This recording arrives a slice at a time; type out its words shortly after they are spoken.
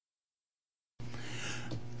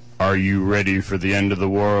Are you ready for the end of the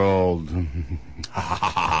world?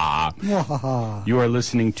 You are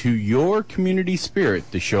listening to Your Community Spirit,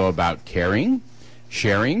 the show about caring,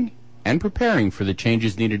 sharing, and preparing for the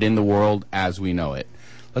changes needed in the world as we know it.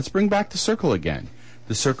 Let's bring back the circle again.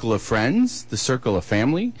 The circle of friends, the circle of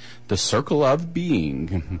family, the circle of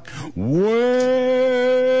being. Wake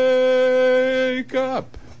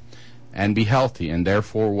up and be healthy and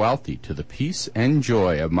therefore wealthy to the peace and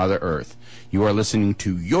joy of Mother Earth. You are listening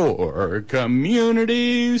to Your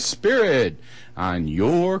Community Spirit on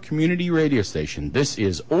your community radio station. This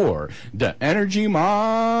is the Energy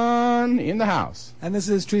Man in the house. And this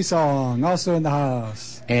is Tree Song, also in the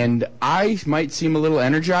house. And I might seem a little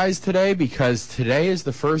energized today because today is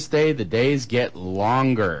the first day the days get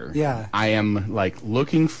longer. Yeah. I am,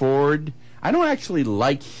 looking forward. I don't actually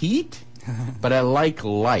like heat, but I like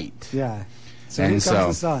light. Yeah. So here comes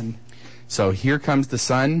the sun. So here comes the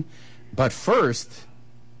sun. But first,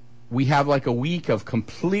 we have a week of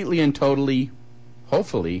completely and totally,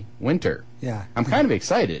 hopefully, winter. Yeah. I'm kind of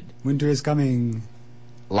excited. Winter is coming.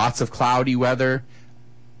 Lots of cloudy weather,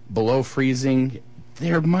 below freezing.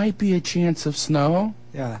 There might be a chance of snow.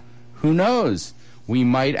 Yeah. Who knows? We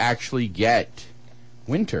might actually get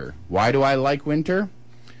winter. Why do I like winter?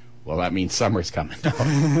 Well, that means summer's coming.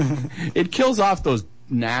 It kills off those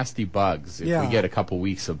nasty bugs if we get a couple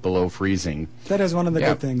weeks of below freezing. That is one of the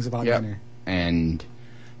good things about winter. And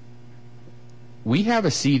we have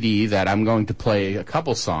a CD that I'm going to play a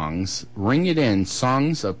couple songs. Ring It In,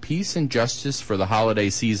 Songs of Peace and Justice for the Holiday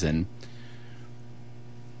Season.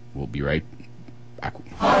 We'll be right back.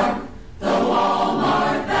 Hark, the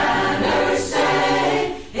Walmart banners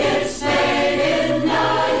say it's made in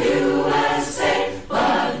the USA,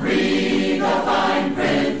 but read the fine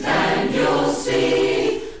print and you'll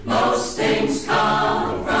see most things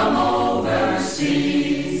come from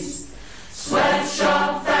overseas.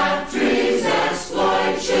 Sweatshop factories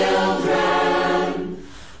exploit children,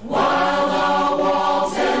 while the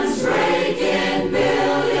Waltons rake in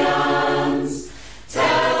billions. Tell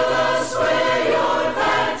us where your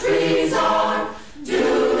factories are.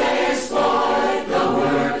 Do they exploit the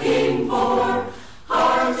working poor?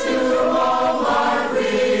 Hark to Walmart,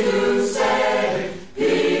 we do say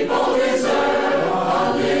people deserve a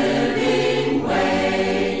living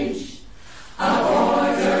wage. A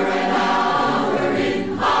quarter an hour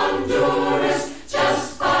in Honduras,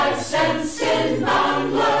 just 5 cents in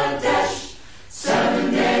Bangladesh.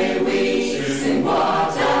 7-day weeks in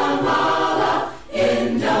Guatemala,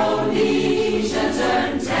 Indonesians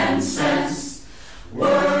earn 10 cents.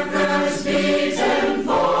 Workers beaten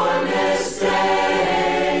for mistakes.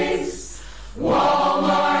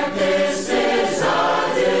 Walmart, this is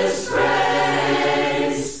a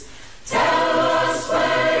disgrace. Tell us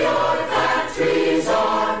where your factories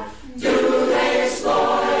are. Do they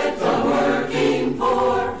exploit the working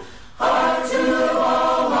poor? Hark to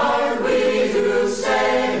Walmart, we do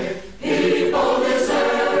say people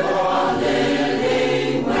deserve a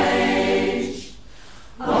living wage.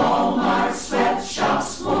 Walmart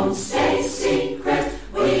sweatshops won't stay secret.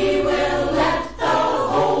 We will let the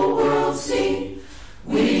whole world see.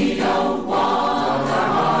 We don't want our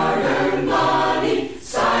hard-earned money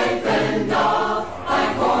siphoned off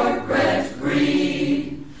by corporate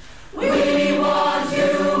greed. We want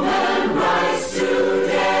human rights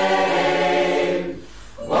today.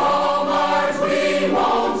 Walmart, we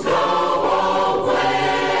won't go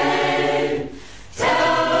away.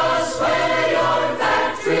 Tell us where your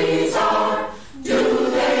factories are. Do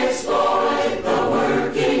they exploit the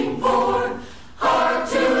working poor? Hark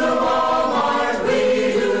to Walmart,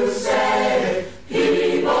 we do say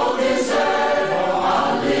people deserve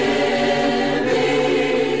a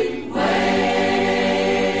living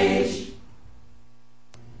wage.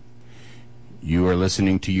 You are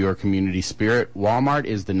listening to Your Community Spirit. Walmart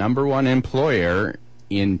is the #1 employer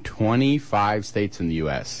in 25 states in the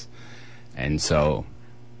U.S. And so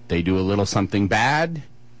they do a little something bad,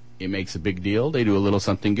 it makes a big deal. They do a little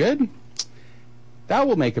something good, that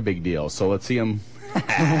will make a big deal. So let's see them.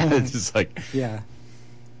 It's just Yeah.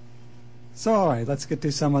 So, all right, let's get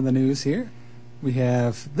to some of the news here. We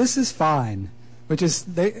have This Is Fine, which is,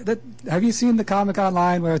 have you seen the comic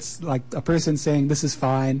online where it's like a person saying this is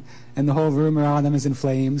fine and the whole room around them is in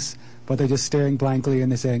flames, but they're just staring blankly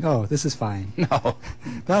and they're saying, oh, this is fine. No.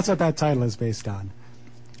 That's what that title is based on.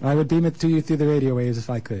 I would beam it to you through the radio waves if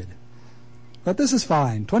I could. But this is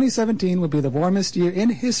fine. 2017 will be the warmest year in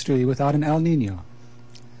history without an El Nino.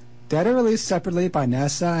 Data released separately by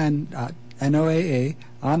NASA and NOAA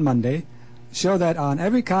on Monday show that on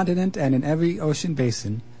every continent and in every ocean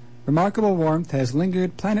basin, remarkable warmth has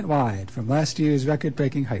lingered planet-wide from last year's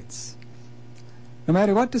record-breaking heights. No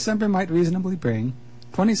matter what December might reasonably bring,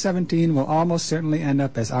 2017 will almost certainly end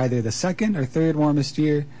up as either the second or third warmest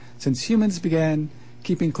year since humans began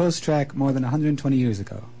keeping close track more than 120 years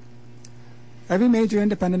ago. Every major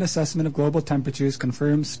independent assessment of global temperatures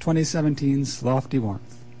confirms 2017's lofty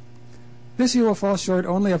warmth. This year will fall short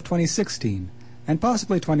only of 2016 and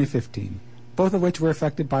possibly 2015, both of which were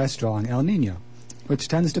affected by a strong El Niño, which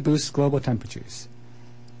tends to boost global temperatures.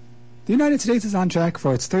 The United States is on track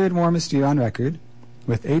for its third warmest year on record,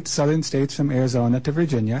 with 8 southern states from Arizona to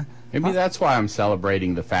Virginia. Maybe that's why I'm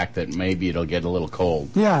celebrating the fact that maybe it'll get a little cold.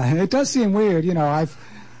 Yeah, it does seem weird. I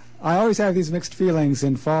always have these mixed feelings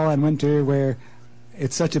in fall and winter where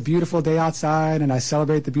it's such a beautiful day outside and I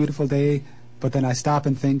celebrate the beautiful day, but then I stop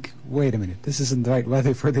and think, wait a minute, this isn't the right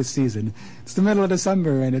weather for this season. It's the middle of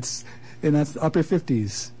December and it's in the upper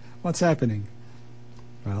 50s. What's happening?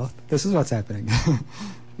 Well, this is what's happening.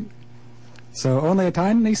 So only a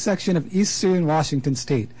tiny section of eastern Washington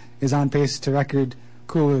state is on pace to record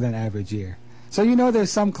cooler than average year. So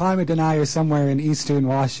there's some climate denier somewhere in eastern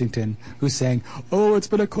Washington who's saying, oh, it's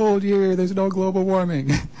been a cold year, there's no global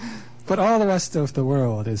warming. But all the rest of the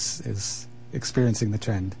world is experiencing the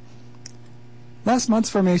trend. Last month's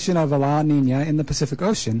formation of a La Niña in the Pacific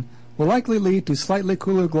Ocean will likely lead to slightly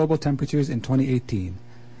cooler global temperatures in 2018.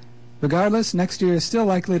 Regardless, next year is still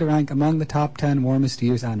likely to rank among the top 10 warmest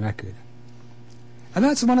years on record. And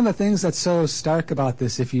that's one of the things that's so stark about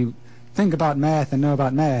this, if you think about math and know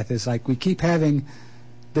about math, is like we keep having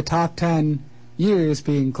the top 10 years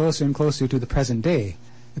being closer and closer to the present day.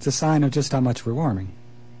 It's a sign of just how much we're warming.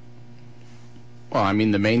 Well, I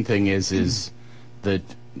mean, the main thing is that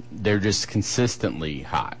they're just consistently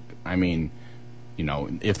hot. I mean,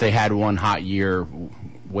 if they had one hot year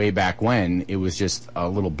way back when, it was just a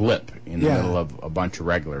little blip in the middle of a bunch of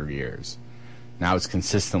regular years. Now it's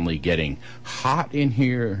consistently getting hot in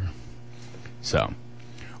here. So,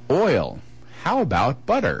 oil. How about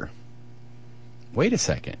butter? Wait a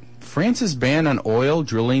second. France's ban on oil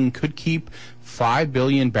drilling could keep 5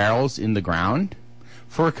 billion barrels in the ground?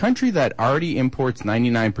 For a country that already imports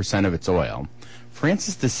 99% of its oil,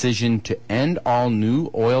 France's decision to end all new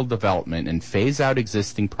oil development and phase out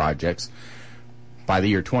existing projects by the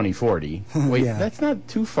year 2040, wait, that's not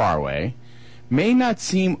too far away, may not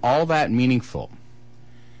seem all that meaningful.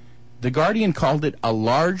 The Guardian called it a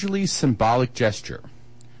largely symbolic gesture.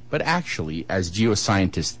 But actually, as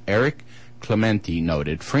geoscientist Eric Clementi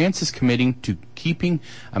noted, France is committing to keeping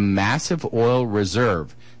a massive oil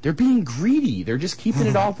reserve. They're being greedy. They're just keeping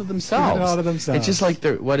it all to themselves. Keeping it all to themselves. It's just like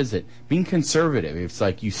what is it? Being conservative. It's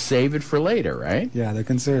like you save it for later, right? Yeah, they're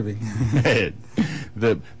conserving.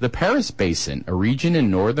 The Paris Basin, a region in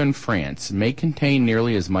northern France, may contain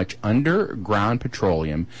nearly as much underground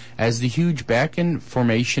petroleum as the huge Bakken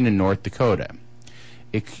Formation in North Dakota.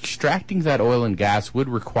 Extracting that oil and gas would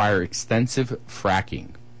require extensive fracking.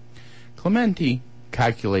 Clementi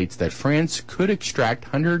calculates that France could extract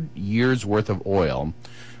 100 years' worth of oil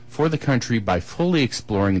for the country by fully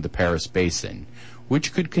exploring the Paris Basin,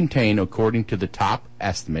 which could contain, according to the top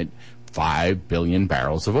estimate, 5 billion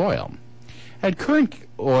barrels of oil. At current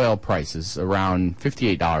oil prices, around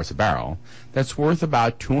 $58 a barrel, that's worth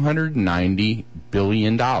about $290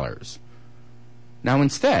 billion. Now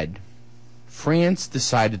instead, France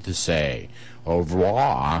decided to say au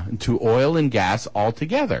revoir to oil and gas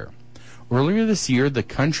altogether. Earlier this year, the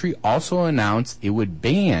country also announced it would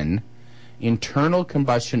ban internal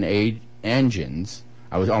combustion engines.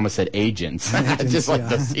 I almost said agents, just like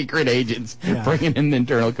the secret agents bringing in the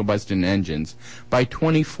internal combustion engines by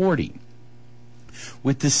 2040.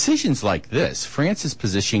 With decisions like this, France is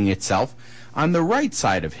positioning itself on the right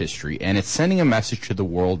side of history, and it's sending a message to the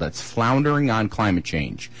world that's floundering on climate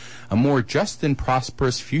change. A more just and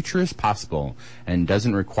prosperous future is possible and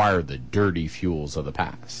doesn't require the dirty fuels of the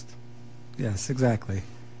past. Yes, exactly.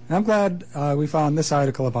 And I'm glad we found this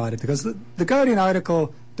article about it, because the Guardian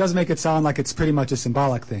article does make it sound like it's pretty much a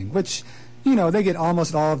symbolic thing, which, they get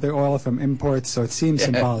almost all of their oil from imports, so it seems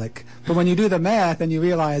symbolic. But when you do the math and you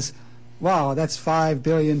realize, wow, that's 5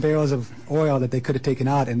 billion barrels of oil that they could have taken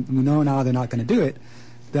out, and we know now they're not going to do it,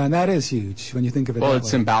 then that is huge when you think of it that way. Well, it's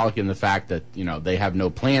symbolic in the fact that, they have no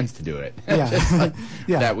plans to do it.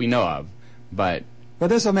 That we know of. But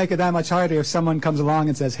this will make it that much harder if someone comes along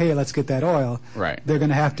and says, hey, let's get that oil. Right. They're going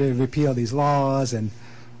to have to repeal these laws, and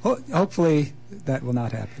hopefully that will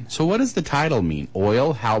not happen. So what does the title mean?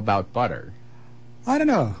 Oil, how about butter? I don't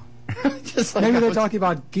know. Maybe they're talking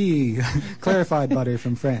about ghee, clarified butter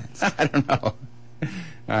from France. I don't know.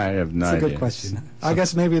 I have no idea. It's a good question. I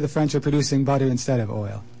guess maybe the French are producing butter instead of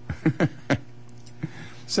oil.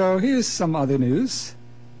 So here's some other news.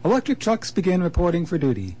 Electric trucks begin reporting for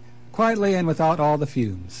duty. quietly and without all the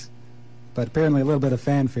fumes. But apparently a little bit of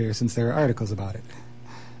fanfare since there are articles about it.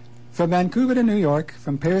 From Vancouver to New York,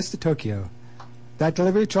 from Paris to Tokyo, that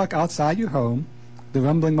delivery truck outside your home, the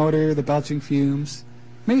rumbling motor, the belching fumes,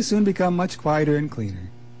 may soon become much quieter and cleaner.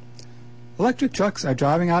 Electric trucks are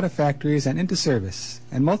driving out of factories and into service,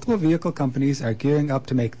 and multiple vehicle companies are gearing up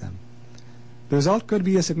to make them. The result could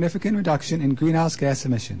be a significant reduction in greenhouse gas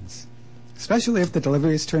emissions, especially if the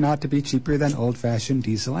deliveries turn out to be cheaper than old-fashioned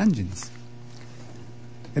diesel engines.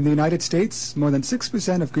 In the United States, more than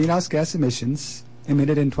 6% of greenhouse gas emissions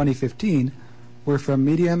emitted in 2015 were from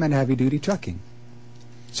medium and heavy-duty trucking.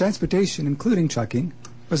 Transportation, including trucking,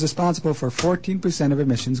 was responsible for 14% of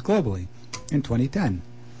emissions globally in 2010.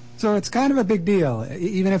 So it's kind of a big deal,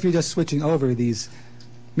 even if you're just switching over these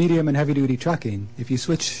medium and heavy-duty trucking. If you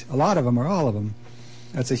switch a lot of them or all of them,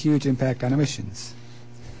 that's a huge impact on emissions.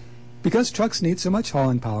 Because trucks need so much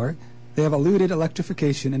hauling power, they have eluded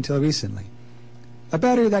electrification until recently. A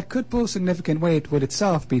battery that could pull significant weight would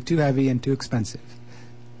itself be too heavy and too expensive.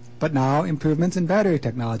 But now improvements in battery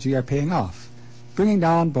technology are paying off, bringing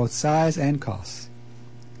down both size and costs.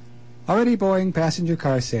 Already buoying passenger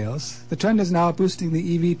car sales, the trend is now boosting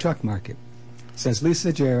the EV truck market, says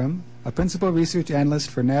Lisa Jerem, a principal research analyst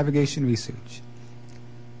for Navigation Research.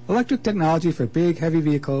 Electric technology for big, heavy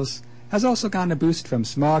vehicles has also gotten a boost from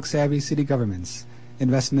smog-savvy city governments'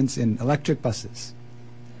 investments in electric buses.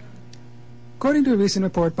 According to a recent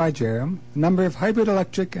report by Jerem, the number of hybrid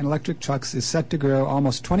electric and electric trucks is set to grow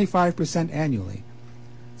almost 25% annually,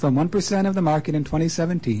 from 1% of the market in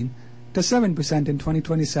 2017 to 7% in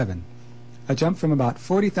 2027, a jump from about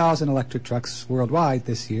 40,000 electric trucks worldwide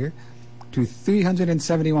this year to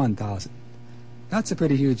 371,000. That's a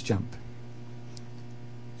pretty huge jump.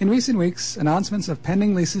 In recent weeks, announcements of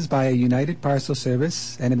pending leases by a United Parcel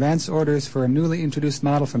Service and advance orders for a newly introduced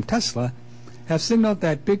model from Tesla have signaled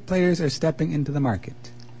that big players are stepping into the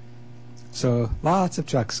market. So lots of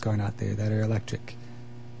trucks going out there that are electric.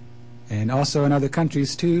 And also in other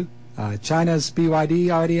countries too. China's BYD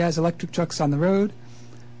already has electric trucks on the road.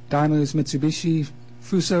 Daimler's Mitsubishi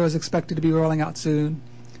Fuso is expected to be rolling out soon.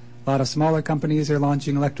 A lot of smaller companies are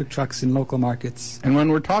launching electric trucks in local markets. And when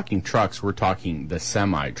we're talking trucks, we're talking the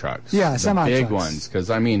semi-trucks. Yeah, semi-trucks. The big ones. Because,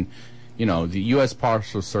 I mean, the U.S.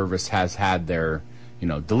 Parcel Service has had their,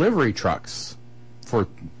 delivery trucks for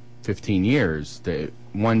 15 years. The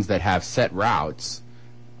ones that have set routes,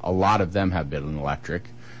 a lot of them have been electric.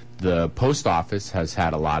 The post office has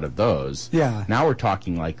had a lot of those. Yeah. Now we're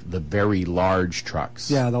talking like the very large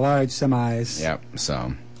trucks. Yeah, the large semis. Yep.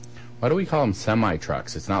 So, why do we call them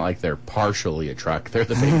semi-trucks? It's not like they're partially a truck. They're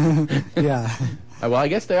the big. Yeah. Well, I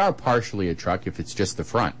guess they are partially a truck if it's just the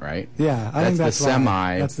front, right? Yeah, I think that's the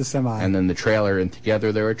semi. That's the semi. And then the trailer, and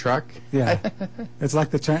together they're a truck. Yeah. It's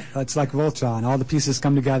like it's like Voltron. All the pieces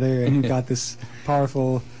come together, and you've got this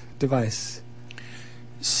powerful device.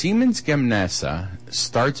 Siemens Gamesa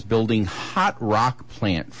starts building hot rock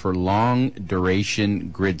plant for long-duration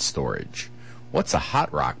grid storage. What's a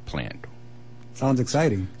hot rock plant? Sounds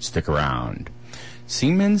exciting. Stick around.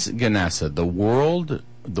 Siemens Gamesa,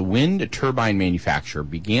 the wind turbine manufacturer,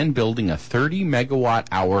 began building a 30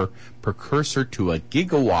 megawatt-hour precursor to a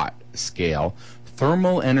gigawatt-scale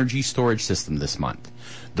thermal energy storage system this month.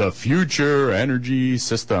 The Future Energy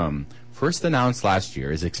System, first announced last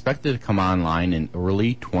year, is expected to come online in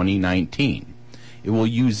early 2019. It will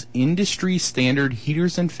use industry-standard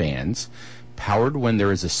heaters and fans, powered when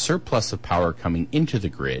there is a surplus of power coming into the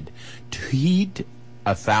grid, to heat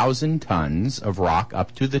 1,000 tons of rock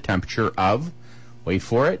up to the temperature of, wait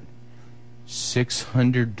for it,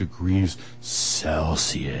 600 degrees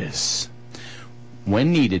Celsius.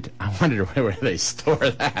 When needed, I wondered where they store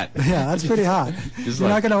that. Yeah, that's pretty hot. You're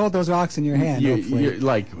not going to hold those rocks in your hand, hopefully. You're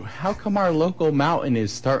like, how come our local mountain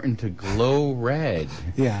is starting to glow red?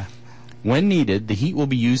 Yeah. When needed, the heat will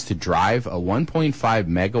be used to drive a 1.5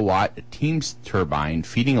 megawatt Teams turbine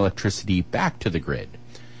feeding electricity back to the grid.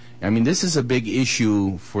 I mean, this is a big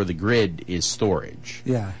issue for the grid, is storage.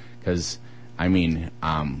 Yeah. Because,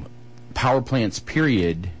 power plants,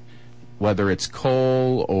 period, whether it's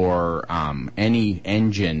coal or any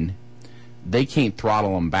engine, they can't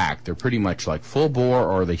throttle them back. They're pretty much like full bore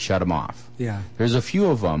or they shut them off. Yeah. There's a few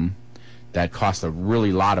of them that cost a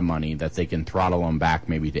really lot of money that they can throttle them back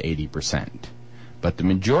maybe to 80%. But the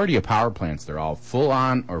majority of power plants, they're all full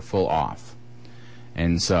on or full off.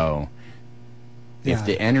 And so if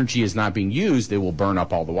the energy is not being used, they will burn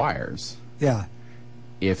up all the wires. Yeah.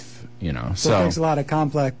 If, so it takes a lot of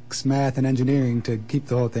complex math and engineering to keep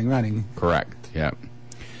the whole thing running. Correct, yeah.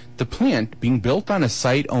 The plant, being built on a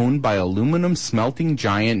site owned by aluminum smelting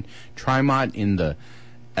giant Trimont in the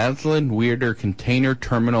Atlanweirder Container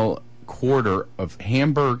Terminal quarter of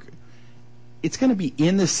Hamburg. It's going to be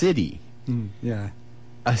in the city. Yeah.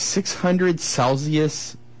 A 600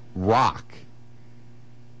 Celsius rock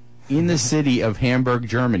in the city of Hamburg,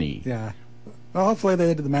 Germany. Yeah. Well, hopefully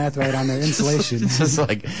they did the math right on their insulation. It's just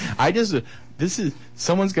like,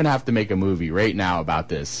 someone's going to have to make a movie right now about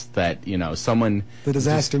this, that, someone... The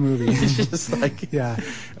disaster movie. Just like... Yeah.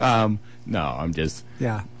 No, I'm just...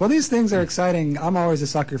 Yeah. Well, these things are exciting. I'm always a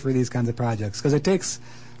sucker for these kinds of projects because it takes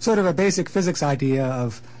sort of a basic physics idea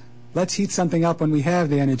of let's heat something up when we have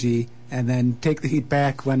the energy and then take the heat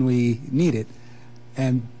back when we need it.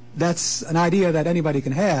 And that's an idea that anybody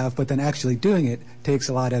can have, but then actually doing it takes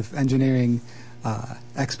a lot of engineering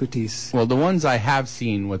expertise. Well, the ones I have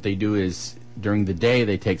seen, what they do is during the day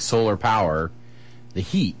they take solar power, the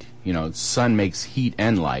heat, sun makes heat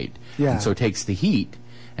and light. Yeah. And so it takes the heat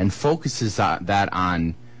and focuses that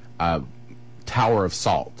on a tower of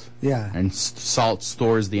salt. Yeah. And salt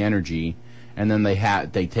stores the energy, and then they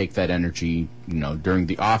take that energy, during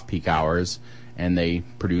the off-peak hours, and they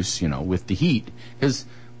produce, with the heat. Because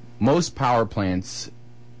most power plants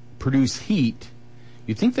produce heat.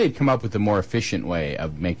 You'd think they'd come up with a more efficient way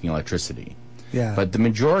of making electricity. Yeah. But the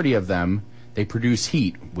majority of them, they produce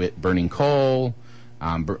heat with burning coal,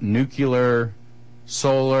 nuclear,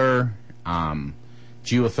 solar,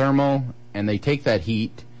 geothermal, and they take that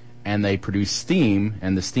heat and they produce steam,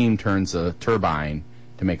 and the steam turns a turbine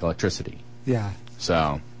to make electricity. Yeah.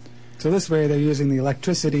 So this way they're using the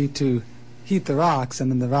electricity to heat the rocks,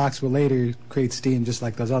 and then the rocks will later create steam just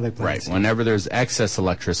like those other plants. Right, whenever there's excess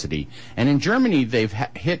electricity. And in Germany, they've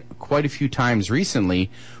hit quite a few times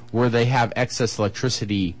recently where they have excess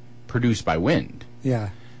electricity produced by wind. Yeah.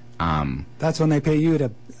 That's when they pay you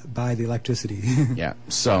to buy the electricity. Yeah,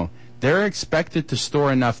 so they're expected to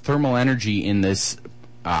store enough thermal energy in this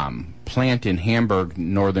plant in Hamburg,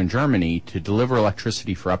 northern Germany, to deliver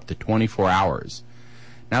electricity for up to 24 hours.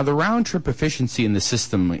 Now, the round-trip efficiency in the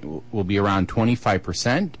system will be around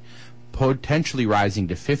 25%, potentially rising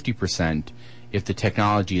to 50% if the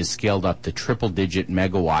technology is scaled up to triple-digit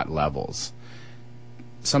megawatt levels.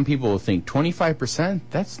 Some people will think 25%?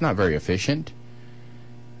 That's not very efficient.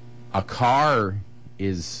 A car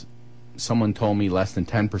is, someone told me, less than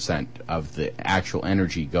 10% of the actual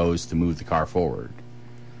energy goes to move the car forward.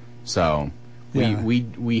 So Yeah.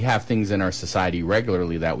 we have things in our society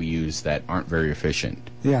regularly that we use that aren't very efficient.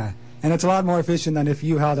 Yeah. And it's a lot more efficient than if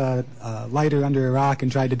you held a lighter under a rock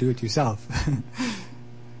and tried to do it yourself.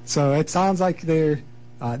 So it sounds like they're,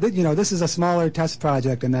 this is a smaller test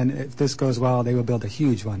project, and then if this goes well, they will build a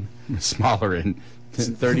huge one. Smaller in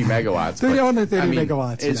 30 megawatts. Only 30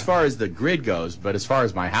 megawatts. As far as the grid goes, but as far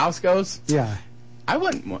as my house goes, Yeah. I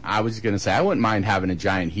wouldn't mind having a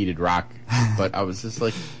giant heated rock, but I was just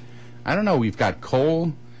like, I don't know, we've got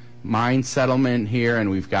coal mine settlement here, and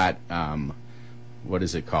we've got, what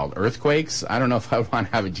is it called, earthquakes? I don't know if I want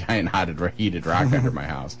to have a giant heated rock under my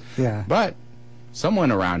house. Yeah. But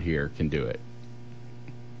someone around here can do it.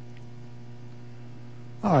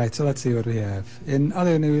 All right, so let's see what we have. In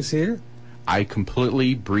other news here. I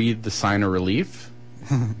completely breathed the sign of relief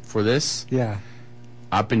for this. Yeah.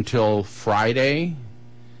 Up until Friday,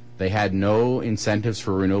 they had no incentives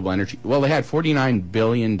for renewable energy. Well, they had $49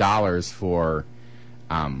 billion for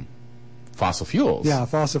fossil fuels. Yeah,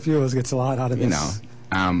 fossil fuels gets a lot out of this. This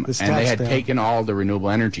and they tax had bill. taken all the renewable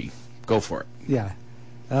energy. Go for it. Yeah.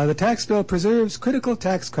 The tax bill preserves critical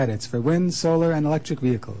tax credits for wind, solar, and electric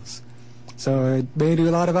vehicles. So it may do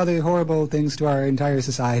a lot of other horrible things to our entire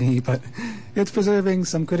society, but it's preserving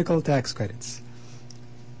some critical tax credits.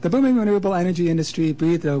 The booming renewable energy industry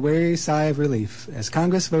breathed a weary sigh of relief as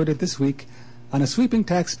Congress voted this week on a sweeping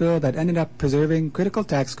tax bill that ended up preserving critical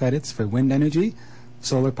tax credits for wind energy,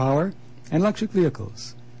 solar power, and electric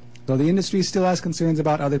vehicles, though the industry still has concerns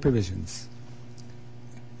about other provisions.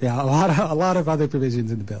 Yeah, a lot of other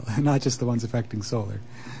provisions in the bill, not just the ones affecting solar.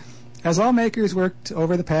 As lawmakers worked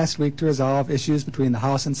over the past week to resolve issues between the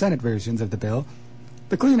House and Senate versions of the bill,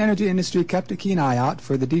 the clean energy industry kept a keen eye out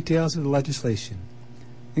for the details of the legislation,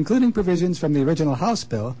 including provisions from the original House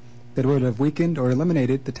bill that would have weakened or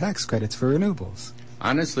eliminated the tax credits for renewables.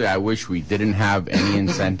 Honestly, I wish we didn't have any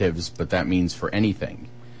incentives, but that means for anything.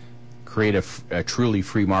 Create a truly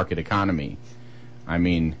free market economy. I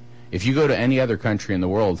mean, if you go to any other country in the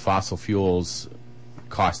world, fossil fuels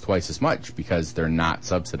cost twice as much because they're not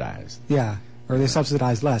subsidized. Yeah, or they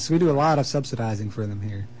subsidize less. We do a lot of subsidizing for them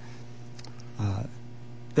here.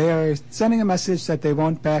 They are sending a message that they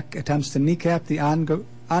won't back attempts to kneecap the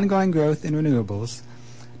ongoing growth in renewables,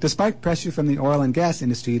 despite pressure from the oil and gas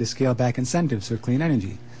industry to scale back incentives for clean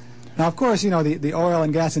energy. Now, of course, the oil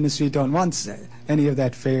and gas industry don't want any of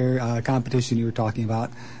that fair competition you were talking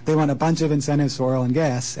about. They want a bunch of incentives for oil and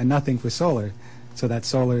gas and nothing for solar, so that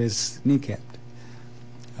solar is kneecapped.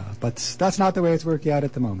 But that's not the way it's working out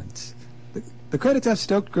at the moment. The credits have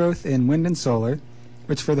stoked growth in wind and solar,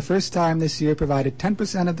 which for the first time this year provided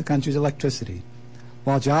 10% of the country's electricity,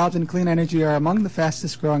 while jobs in clean energy are among the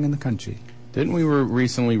fastest growing in the country. Didn't we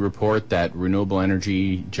recently report that renewable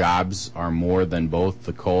energy jobs are more than both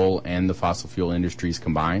the coal and the fossil fuel industries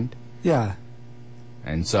combined? Yeah.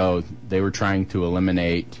 And so they were trying to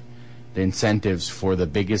eliminate the incentives for the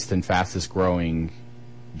biggest and fastest growing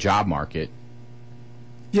job market.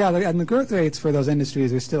 Yeah, and the growth rates for those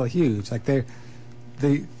industries are still huge. Like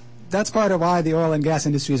that's part of why the oil and gas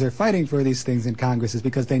industries are fighting for these things in Congress, is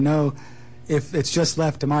because they know if it's just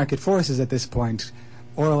left to market forces at this point,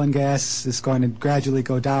 oil and gas is going to gradually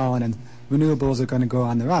go down and renewables are going to go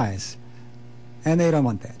on the rise. And they don't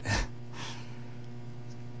want that.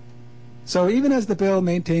 So even as the bill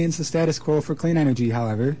maintains the status quo for clean energy,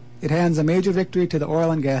 however, it hands a major victory to the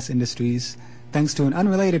oil and gas industries thanks to an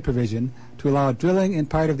unrelated provision to allow drilling in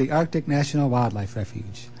part of the Arctic National Wildlife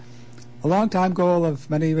Refuge, a long-time goal of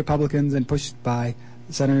many Republicans and pushed by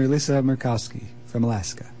Senator Lisa Murkowski from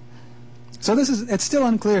Alaska. So it's still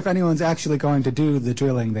unclear if anyone's actually going to do the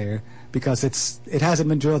drilling there, because it hasn't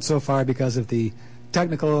been drilled so far because of the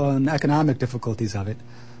technical and economic difficulties of it.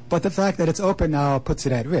 But the fact that it's open now puts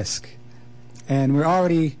it at risk. And we're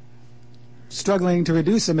already struggling to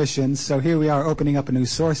reduce emissions, so here we are opening up a new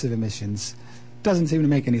source of emissions. Doesn't seem to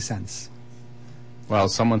make any sense. Well,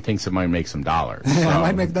 someone thinks it might make some dollars. It So,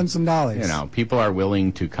 might make them some dollars. People are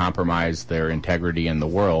willing to compromise their integrity in the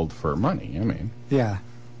world for money. Yeah.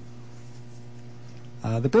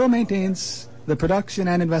 The bill maintains the production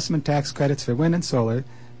and investment tax credits for wind and solar,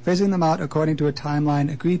 phasing them out according to a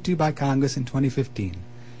timeline agreed to by Congress in 2015.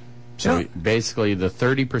 So basically, the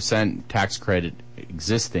 30% tax credit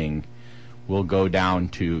existing will go down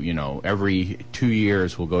to, every 2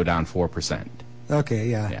 years will go down 4%. Okay,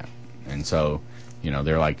 yeah. Yeah. And so,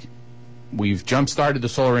 they're like, we've jump-started the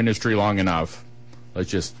solar industry long enough. Let's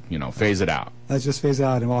just, phase it out. Let's just phase it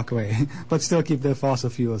out and walk away, but still keep the fossil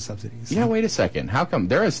fuel subsidies. Yeah, wait a second. How come?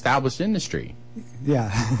 They're established industry.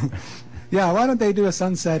 Yeah. Yeah, why don't they do a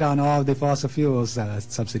sunset on all of the fossil fuels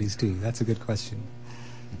subsidies, too? That's a good question.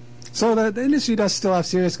 So the industry does still have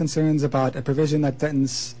serious concerns about a provision that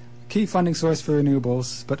threatens key funding source for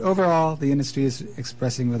renewables, but overall the industry is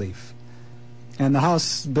expressing relief. And the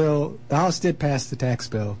House did pass the tax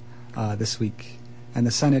bill this week, and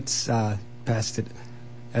the Senate's passed it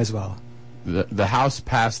as well. The House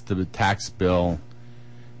passed the tax bill.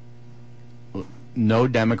 No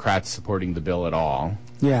Democrats supporting the bill at all.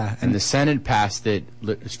 Yeah. And the Senate passed it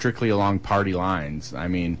strictly along party lines.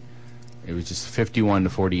 It was just 51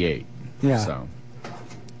 to 48. Yeah. So.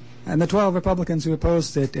 And the 12 Republicans who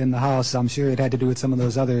opposed it in the House, I'm sure it had to do with some of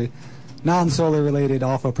those other non-solar related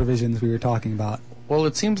awful provisions we were talking about. Well,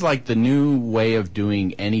 it seems like the new way of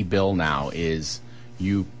doing any bill now is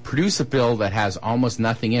you produce a bill that has almost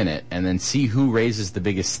nothing in it and then see who raises the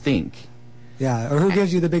biggest stink. Yeah, or who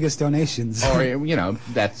gives you the biggest donations. Or,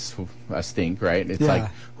 that's a stink, right? It's like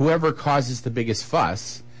whoever causes the biggest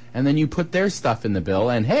fuss, and then you put their stuff in the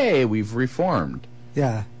bill, and hey, we've reformed.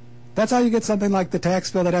 Yeah. That's how you get something like the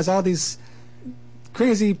tax bill that has all these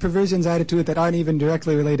crazy provisions added to it that aren't even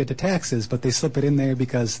directly related to taxes, but they slip it in there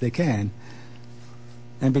because they can.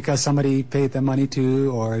 And because somebody paid them money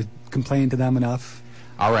to or complained to them enough.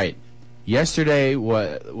 All right. Yesterday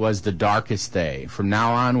was the darkest day. From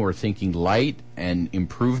now on, we're thinking light and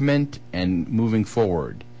improvement and moving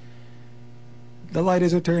forward. The light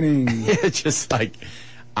is returning. It's just like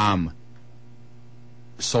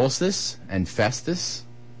solstice and festus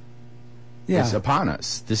is upon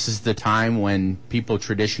us. This is the time when people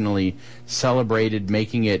traditionally celebrated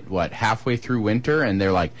making it, halfway through winter, and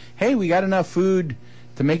they're like, hey, we got enough food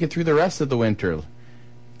to make it through the rest of the winter.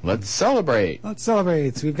 Let's celebrate. Let's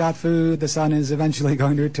celebrate. We've got food. The sun is eventually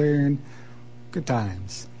going to return. Good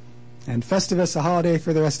times. And Festivus, a holiday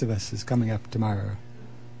for the rest of us, is coming up tomorrow.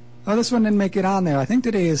 Oh, this one didn't make it on there. I think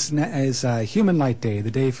today is Human Light Day,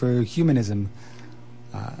 the day for humanism.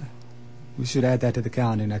 We should add that to the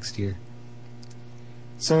calendar next year.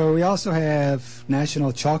 So we also have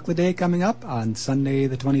National Chocolate Day coming up on Sunday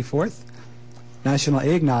the 24th. National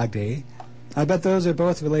Eggnog Day. I bet those are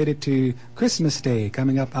both related to Christmas Day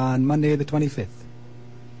coming up on Monday the 25th.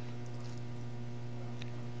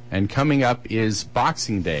 And coming up is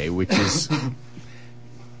Boxing Day, which is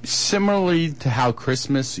similarly to how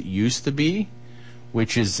Christmas used to be,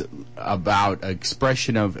 which is about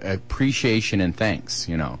expression of appreciation and thanks,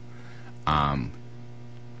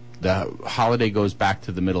 the holiday goes back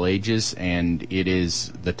to the Middle Ages, and it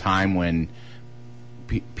is the time when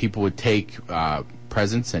people would take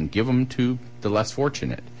presents and give them to the less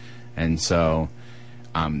fortunate. And so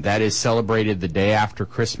that is celebrated the day after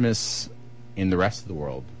Christmas in the rest of the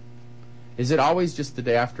world. Is it always just the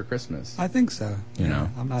day after Christmas? I think so. You know?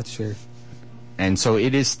 I'm not sure. And so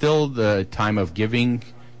it is still the time of giving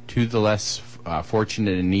to the less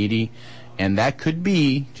fortunate and needy. And that could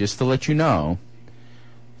be, just to let you know,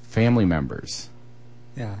 family members.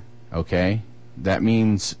 Yeah. Okay? That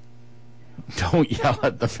means don't yell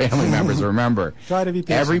at the family members. Remember, Try to be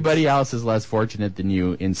patient. everybody else is less fortunate than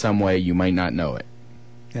you in some way. You might not know it.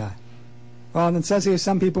 Yeah. Well, and it says here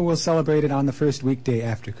some people will celebrate it on the first weekday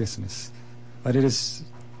after Christmas. But it is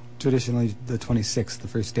traditionally the 26th, the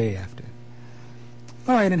first day after.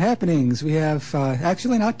 All right, in happenings, we have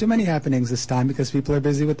actually not too many happenings this time because people are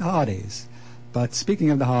busy with the holidays. But speaking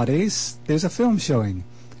of the holidays, there's a film showing.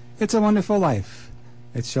 It's a Wonderful Life.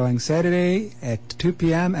 It's showing Saturday at 2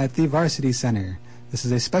 p.m. at the Varsity Center. This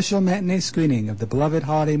is a special matinee screening of the beloved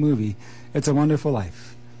holiday movie, It's a Wonderful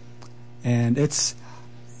Life. And it's,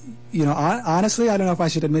 you know, honestly, I don't know if I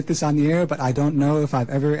should admit this on the air, but I don't know if I've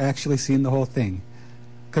ever actually seen the whole thing.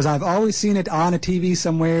 Because I've always seen it on a TV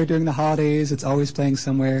somewhere during the holidays. It's always playing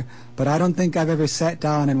somewhere. But I don't think I've ever sat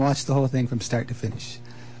down and watched the whole thing from start to finish.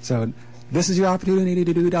 So this is your opportunity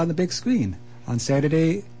to do it on the big screen on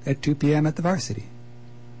Saturday at 2 p.m. at the Varsity.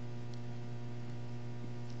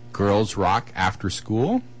 Girls Rock After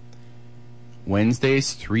School.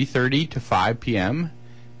 Wednesdays, 3:30 to 5 p.m.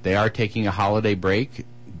 They are taking a holiday break,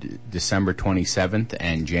 December 27th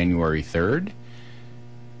and January 3rd.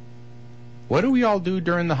 What do we all do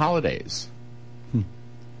during the holidays?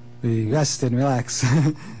 We rest and relax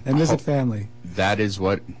and visit family. That is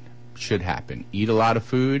what should happen. Eat a lot of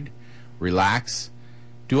food, relax,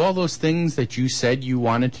 do all those things that you said you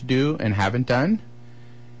wanted to do and haven't done.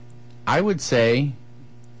 I would say,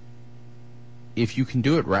 if you can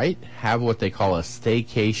do it right, have what they call a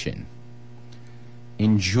staycation.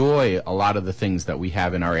 Enjoy a lot of the things that we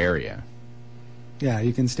have in our area. Yeah,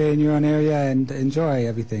 you can stay in your own area and enjoy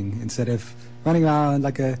everything instead of running around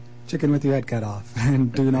like a chicken with your head cut off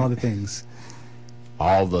and doing all the things.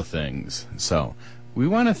 All the things. So, we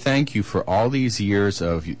want to thank you for all these years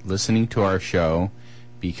of listening to our show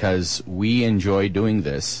because we enjoy doing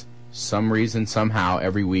this. Some reason, somehow,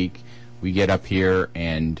 every week we get up here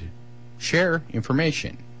and share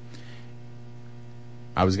information.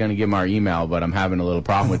 I was going to give them our email, but I'm having a little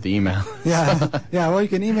problem with the email. Yeah, well, you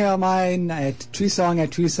can email mine at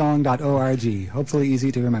treesong@treesong.org. Hopefully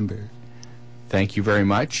easy to remember. Thank you very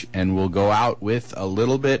much, and we'll go out with a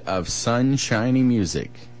little bit of sunshiny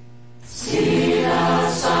music. See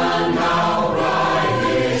the sun, how bright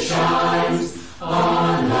it shines.